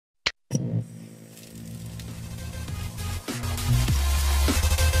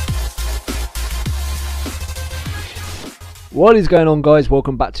What is going on, guys?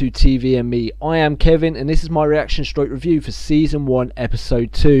 Welcome back to TvandME. I am Kevin and this is my reaction stroke review for season 1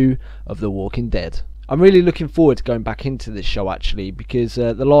 episode 2 of The Walking Dead. I'm really looking forward to going back into this show actually, because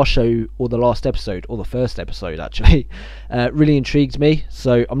the last show, or the last episode, or the first episode actually, really intrigued me,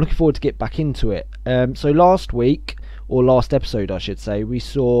 so I'm looking forward to get back into it. So last week, or last episode I should say, we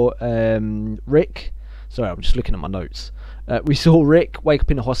saw Rick, sorry I'm just looking at my notes, we saw Rick wake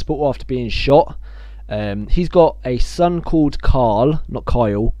up in a hospital after being shot. He's got a son called Carl, not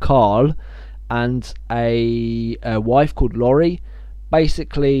Kyle, Carl, and a wife called Laurie.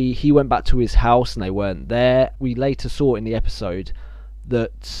 Basically, he went back to his house and they weren't there. We later saw in the episode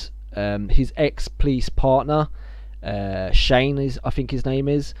that his ex-police partner, Shane, I think his name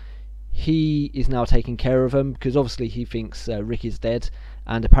is, he is now taking care of him because obviously he thinks Rick is dead,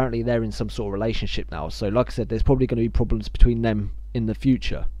 and apparently they're in some sort of relationship now. So like I said, there's probably going to be problems between them in the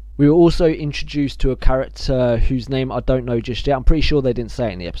future. We were also introduced to a character whose name I don't know just yet. I'm pretty sure they didn't say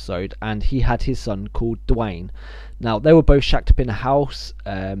it in the episode, and he had his son called Dwayne. Now, they were both shacked up in a house.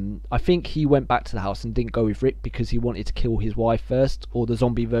 I think he went back to the house and didn't go with Rick because he wanted to kill his wife first, or the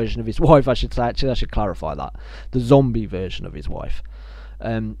zombie version of his wife, I should say. Actually, I should clarify that. The zombie version of his wife.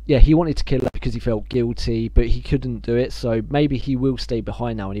 Yeah, he wanted to kill her because he felt guilty, but he couldn't do it, so maybe he will stay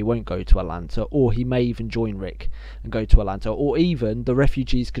behind now and he won't go to Atlanta, or he may even join Rick and go to Atlanta, or even the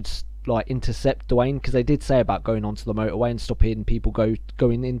refugees could like intercept Dwayne, because they did say about going onto the motorway and stopping people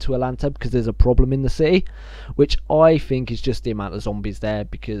going into Atlanta because there's a problem in the city, which I think is just the amount of zombies there,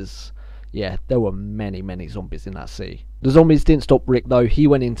 because yeah, there were many zombies in that city. The zombies didn't stop Rick though. He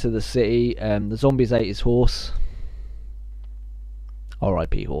went into the city, the zombies ate his horse.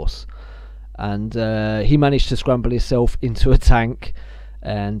 R.I.P. horse. And he managed to scramble himself into a tank,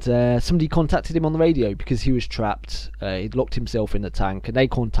 and somebody contacted him on the radio because he was trapped. He'd locked himself in the tank and they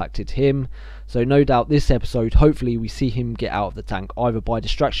contacted him. So no doubt this episode, hopefully we see him get out of the tank, either by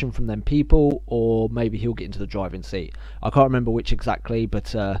distraction from them people, or maybe he'll get into the driving seat. I can't remember which exactly,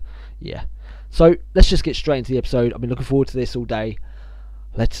 but yeah. So let's just get straight into the episode. I've been looking forward to this all day.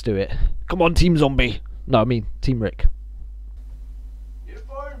 Let's do it. Come on, Team Zombie. No, I mean Team Rick.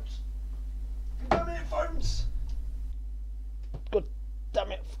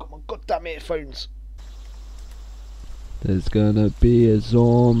 God damn it, phones. There's gonna be a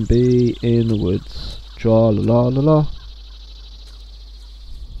zombie in the woods. Tra la la la la.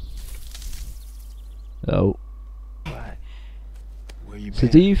 Oh. So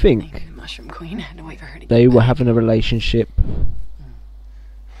do you think they were having a relationship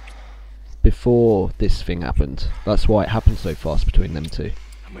before this thing happened? That's why it happened so fast between them two.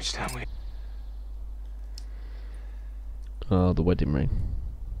 How much time we... Oh, the wedding ring.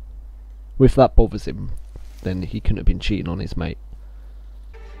 If that bothers him, then he couldn't have been cheating on his mate.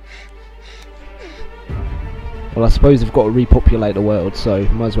 Well, I suppose they've got to repopulate the world, so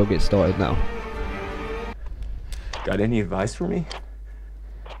might as well get started now. Got any advice for me?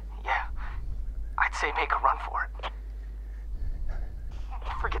 Yeah, I'd say make a run for it.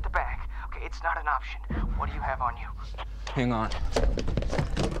 Forget the bag. Okay, it's not an option. What do you have on you? Hang on.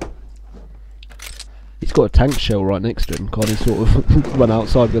 He's got a tank shell right next to him. Can't he sort of run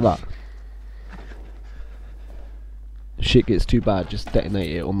outside with that? If shit gets too bad, just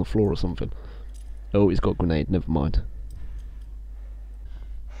detonate it on the floor or something. Oh, he's got a grenade, never mind.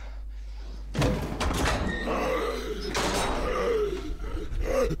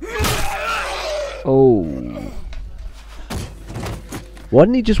 Oh. Why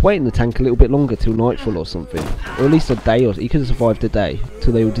didn't he just wait in the tank a little bit longer till nightfall or something? Or at least a day, or he could have survived a day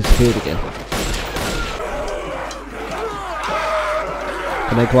till they all disappeared again.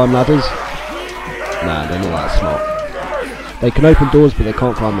 Can they climb ladders? Nah, they're not that smart. They can open doors, but they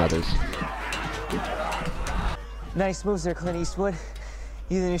can't climb ladders. Nice moves there, Clint Eastwood.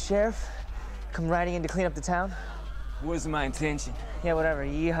 You the new sheriff? Come riding in to clean up the town? Wasn't my intention. Yeah, whatever.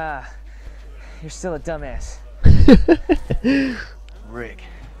 Yeehaw. You're still a dumbass. Rick,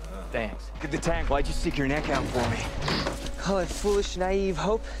 thanks. Get the tank. Why'd you stick your neck out for me? Call it foolish, naive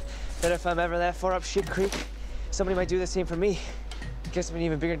hope that if I'm ever that far up shit creek, somebody might do the same for me. Guess I'm an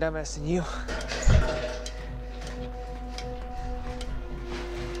even bigger dumbass than you.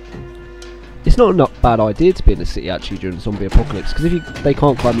 It's not a bad idea to be in the city actually during the zombie apocalypse, because if they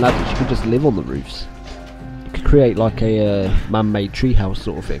can't climb ladders, you could just live on the roofs. You could create like a man-made treehouse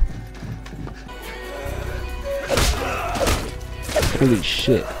sort of thing. Holy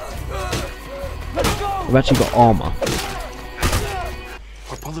shit. I've actually got armour.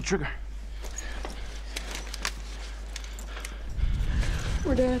 Or pull the trigger.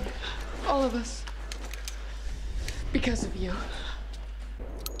 We're dead. All of us. Because of you.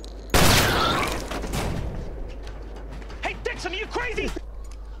 Hey, Son, are you crazy?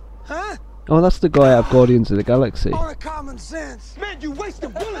 Huh? Oh, that's the guy out of Guardians of the Galaxy. All the common sense. Man, you wasting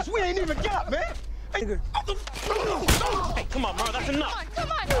bullets we ain't even got, man. Hey, come on, Merle, that's enough.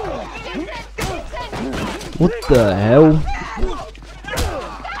 Come on. What the hell?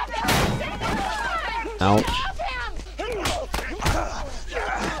 Ouch.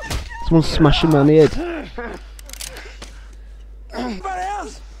 Someone's smashing me on the head. Anybody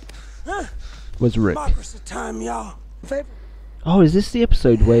else? Where's Rick? Democracy time, y'all. Favorite? Oh, is this the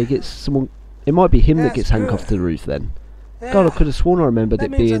episode where he gets someone... It might be him that gets handcuffed to the roof then. God, I could have sworn I remembered That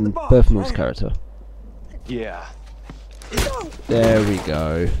it means being at the boss, Bertham's right? character. Yeah. There we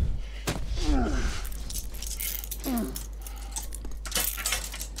go.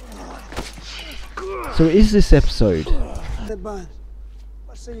 So is this episode? Hey, Buns,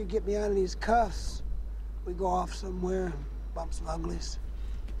 what say you get me out of these cuffs? We go off somewhere, bump some uglies.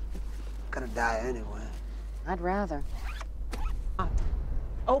 Gonna die anyway. I'd rather.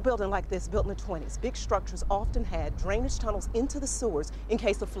 Old building like this, built in the 20s, big structures often had drainage tunnels into the sewers in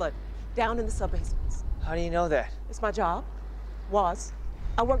case of flood, down in the sub-basements. How do you know that? It's my job. Was.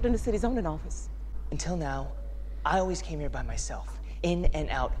 I worked in the city zoning office. Until now, I always came here by myself. In and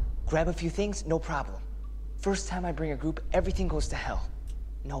out. Grab a few things, no problem. First time I bring a group, everything goes to hell.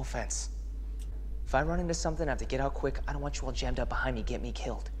 No offense. If I run into something, I have to get out quick. I don't want you all jammed up behind me, get me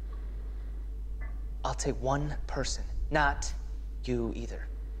killed. I'll take one person, not you either.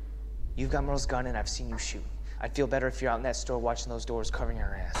 You've got Merle's gun and I've seen you shoot. I'd feel better if you're out in that store watching those doors covering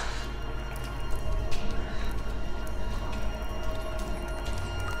your ass.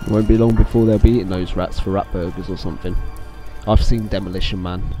 It won't be long before they'll be eating those rats for rat burgers or something. I've seen Demolition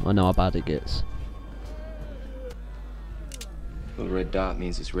Man. I know how bad it gets. The red dot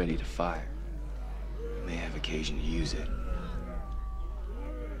means it's ready to fire. May have occasion to use it.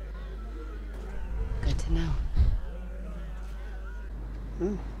 Good to know.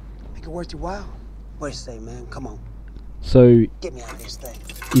 Make it worth your while. What do you say, man? Come on. So Get me out of this thing.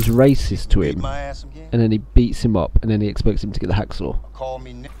 he's racist to him, My ass again? and then he beats him up, and then he expects him to get the hacksaw. Call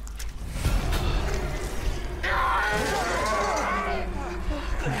me Nick.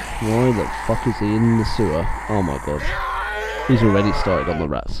 Why the fuck is he in the sewer? Oh my god. He's already started on the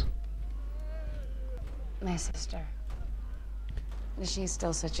rats. My sister. She's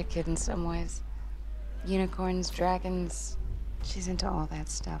still such a kid in some ways. Unicorns, dragons. She's into all that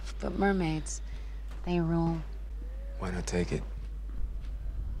stuff. But mermaids, they rule. Why not take it?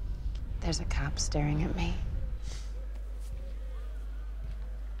 There's a cop staring at me.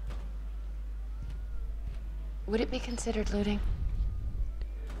 Would it be considered looting?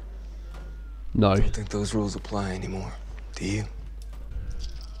 No. I don't think those rules apply anymore. Do you?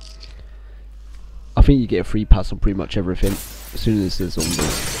 I think you get a free pass on pretty much everything as soon as there's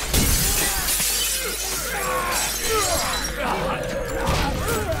zombies.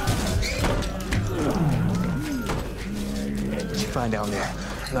 What'd you find down there?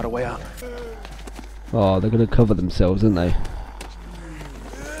 Not a way out. Oh, they're gonna cover themselves, aren't they?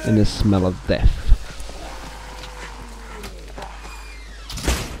 In the smell of death.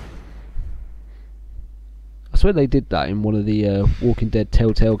 I swear they did that in one of the Walking Dead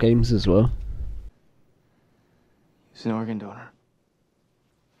Telltale games as well. He's an organ donor.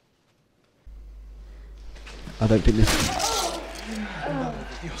 I don't think this...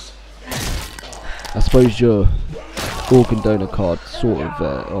 I suppose your organ donor card sort of,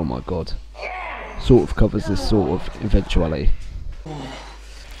 oh my god, sort of covers this sort of eventuality.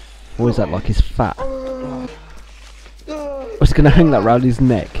 Or is that like his fat? I was gonna hang that round his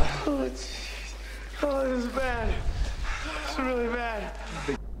neck. Oh, this is bad. It's really bad.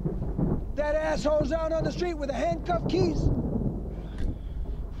 That asshole's out on the street with the handcuff keys.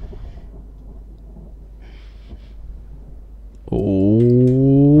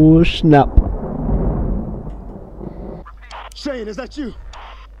 Oh snap. Shane, is that you?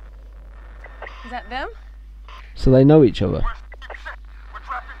 Is that them? So they know each other.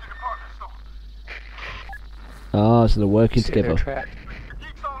 Ah, so they're working together.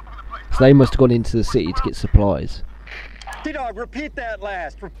 So they must have gone into the city to get supplies. T-Dog, repeat that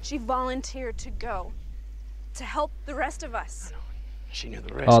last. She volunteered to go. To help the rest of us. She knew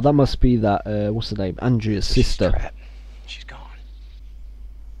the rest. Oh, that must be that, what's the name? Andrea's sister. She's gone.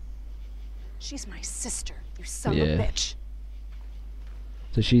 She's my sister, you son Yeah. of a bitch.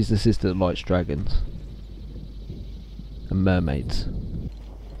 So she's the sister that likes dragons. And mermaids.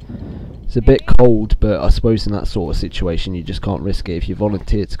 It's a bit cold, but I suppose in that sort of situation you just can't risk it. If you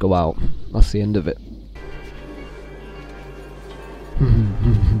volunteer to go out, that's the end of it.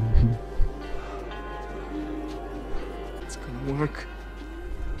 It's gonna work.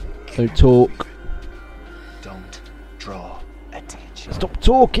 Don't talk. Don't draw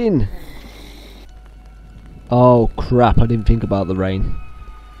talking. Oh crap, I didn't think about the rain.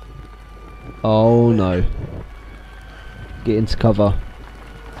 Oh no. Get into cover.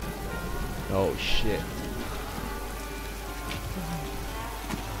 Oh shit.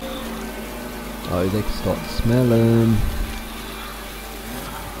 Oh, they can start smelling.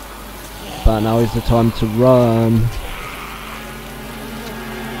 But now is the time to run.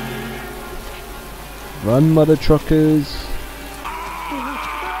 Run, mother truckers.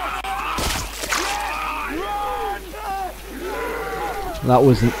 That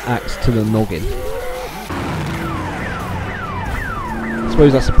was an axe to the noggin. I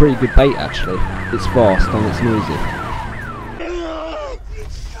suppose that's a pretty good bait actually. It's fast and it's noisy.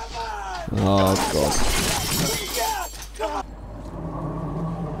 Oh god.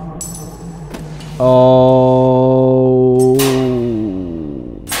 Oh.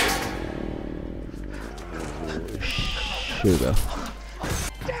 Sugar.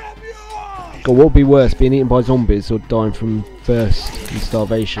 God, what would be worse, being eaten by zombies or dying from thirst and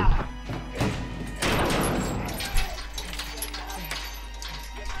starvation?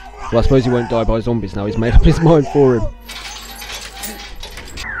 Well, I suppose he won't die by zombies now, he's made up his mind for him.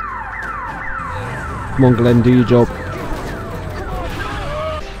 Come on Glenn, do your job.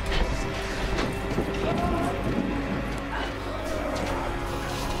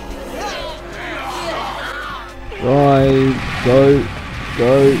 Right, go,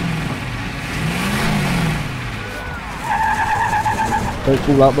 go. Don't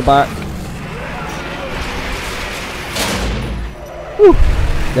fall out the back. Whew.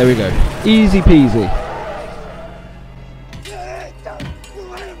 There we go. Easy peasy.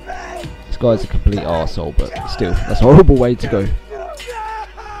 This guy's a complete arsehole, but still, that's a horrible way to go.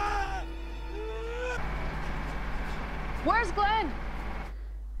 Where's Glenn?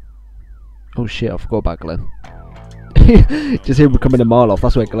 Oh shit, I forgot about Glenn. Just hear him coming a mile off,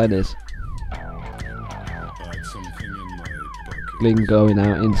 that's where Glenn is. Glenn going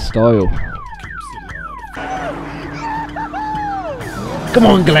out in style. Come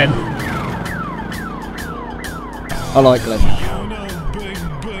on, Glenn! I like Glenn.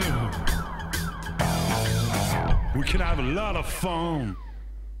 We can have a lot of fun.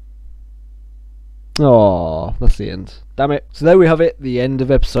 Oh, that's the end. Damn it. So there we have it, the end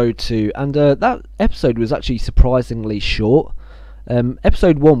of episode 2. And that episode was actually surprisingly short.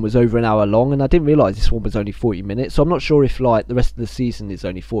 Episode 1 was over an hour long, and I didn't realise this one was only 40 minutes. So I'm not sure if like the rest of the season is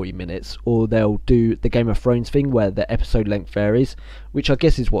only 40 minutes, or they'll do the Game of Thrones thing where the episode length varies, which I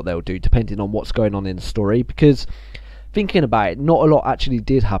guess is what they'll do depending on what's going on in the story. Because thinking about it, not a lot actually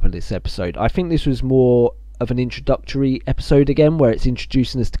did happen this episode. I think this was more of an introductory episode again, where it's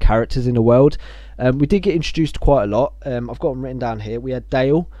introducing us to characters in the world. We did get introduced to quite a lot. I've got them written down here. We had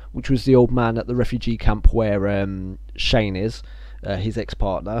Dale, which was the old man at the refugee camp where Shane is, his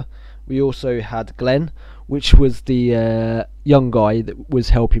ex-partner. We also had Glenn, which was the young guy that was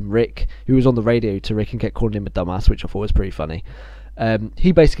helping Rick, who was on the radio to Rick and kept calling him a dumbass, which I thought was pretty funny.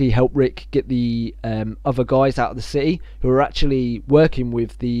 He basically helped Rick get the other guys out of the city, who are actually working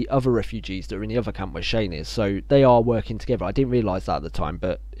with the other refugees that are in the other camp where Shane is. So they are working together. I didn't realise that at the time,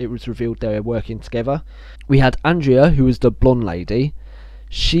 but it was revealed they were working together. We had Andrea, who was the blonde lady.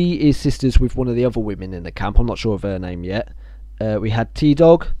 She is sisters with one of the other women in the camp. I'm not sure of her name yet. We had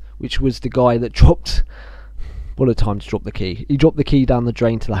T-Dog, which was the guy that dropped... What a time to drop the key. He dropped the key down the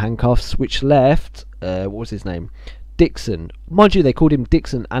drain to the handcuffs, which left... what was his name? Dixon. Mind you, they called him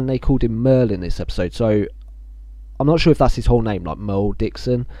Dixon and they called him Merle in this episode, so I'm not sure if that's his whole name, like Merle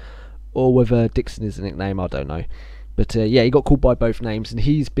Dixon, or whether Dixon is a nickname, I don't know. But yeah, he got called by both names, and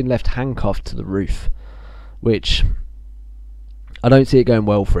he's been left handcuffed to the roof, which I don't see it going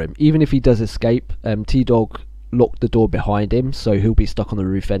well for him. Even if he does escape, T-Dog locked the door behind him, so he'll be stuck on the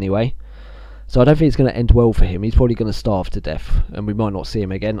roof anyway. So I don't think it's going to end well for him. He's probably going to starve to death, and we might not see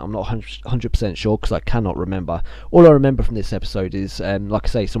him again. I'm not 100% sure, because I cannot remember. All I remember from this episode is, like I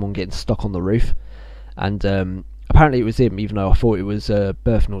say, someone getting stuck on the roof. And apparently it was him, even though I thought it was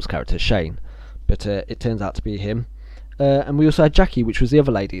Berthnall's character, Shane. But it turns out to be him. And we also had Jackie, which was the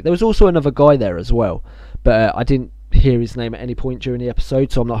other lady. There was also another guy there as well, but I didn't hear his name at any point during the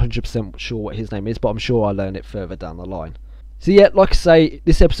episode, so I'm not 100% sure what his name is, but I'm sure I'll learn it further down the line. So yeah, like I say,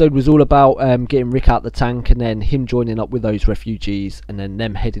 this episode was all about getting Rick out the tank, and then him joining up with those refugees, and then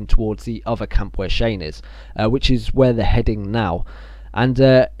them heading towards the other camp where Shane is, which is where they're heading now. And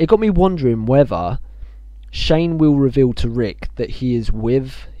it got me wondering whether Shane will reveal to Rick that he is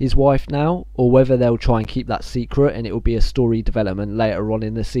with his wife now, or whether they'll try and keep that secret and it will be a story development later on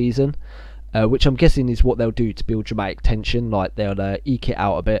in the season, which I'm guessing is what they'll do to build dramatic tension. Like they'll eke it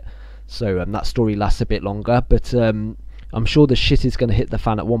out a bit, so that story lasts a bit longer. But I'm sure the shit is going to hit the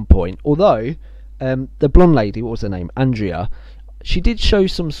fan at one point. Although the blonde lady, what was her name, Andrea, she did show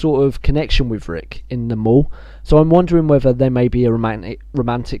some sort of connection with Rick in the mall, so I'm wondering whether there may be a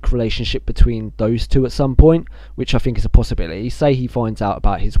romantic relationship between those two at some point, which I think is a possibility. Say he finds out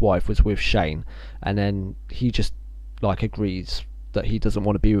about his wife was with Shane, and then he just like agrees that he doesn't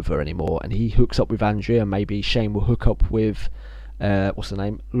want to be with her anymore, and he hooks up with Andrea, and maybe Shane will hook up with what's her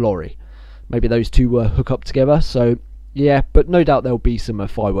name, Laurie. Maybe those two will hook up together. So yeah, but no doubt there'll be some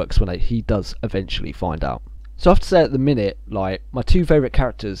fireworks when he does eventually find out. So I have to say at the minute, like, my two favourite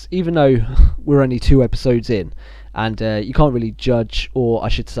characters, even though we're only 2 episodes in, and you can't really judge, or I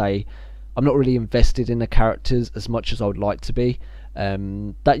should say, I'm not really invested in the characters as much as I would like to be.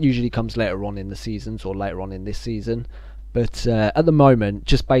 That usually comes later on in the seasons, or later on in this season. But at the moment,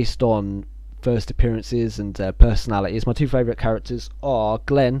 just based on first appearances and personalities, my two favourite characters are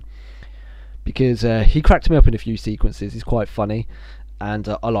Glenn, because he cracked me up in a few sequences, he's quite funny. And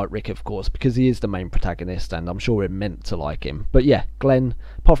I like Rick, of course, because he is the main protagonist, and I'm sure we're meant to like him. But yeah, Glenn,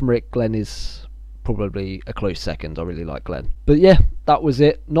 apart from Rick, Glenn is probably a close second. I really like Glenn. But yeah, that was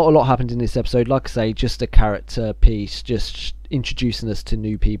it. Not a lot happened in this episode. Like I say, just a character piece, just introducing us to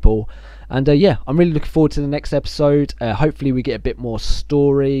new people. And yeah, I'm really looking forward to the next episode. Hopefully we get a bit more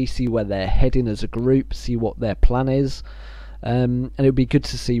story, see where they're heading as a group, see what their plan is. And it would be good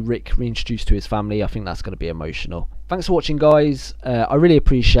to see Rick reintroduced to his family. I think that's going to be emotional. Thanks for watching, guys. I really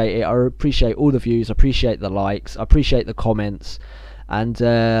appreciate it. I appreciate all the views. I appreciate the likes. I appreciate the comments. And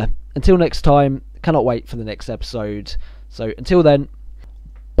until next time, cannot wait for the next episode. So until then,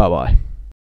 bye bye.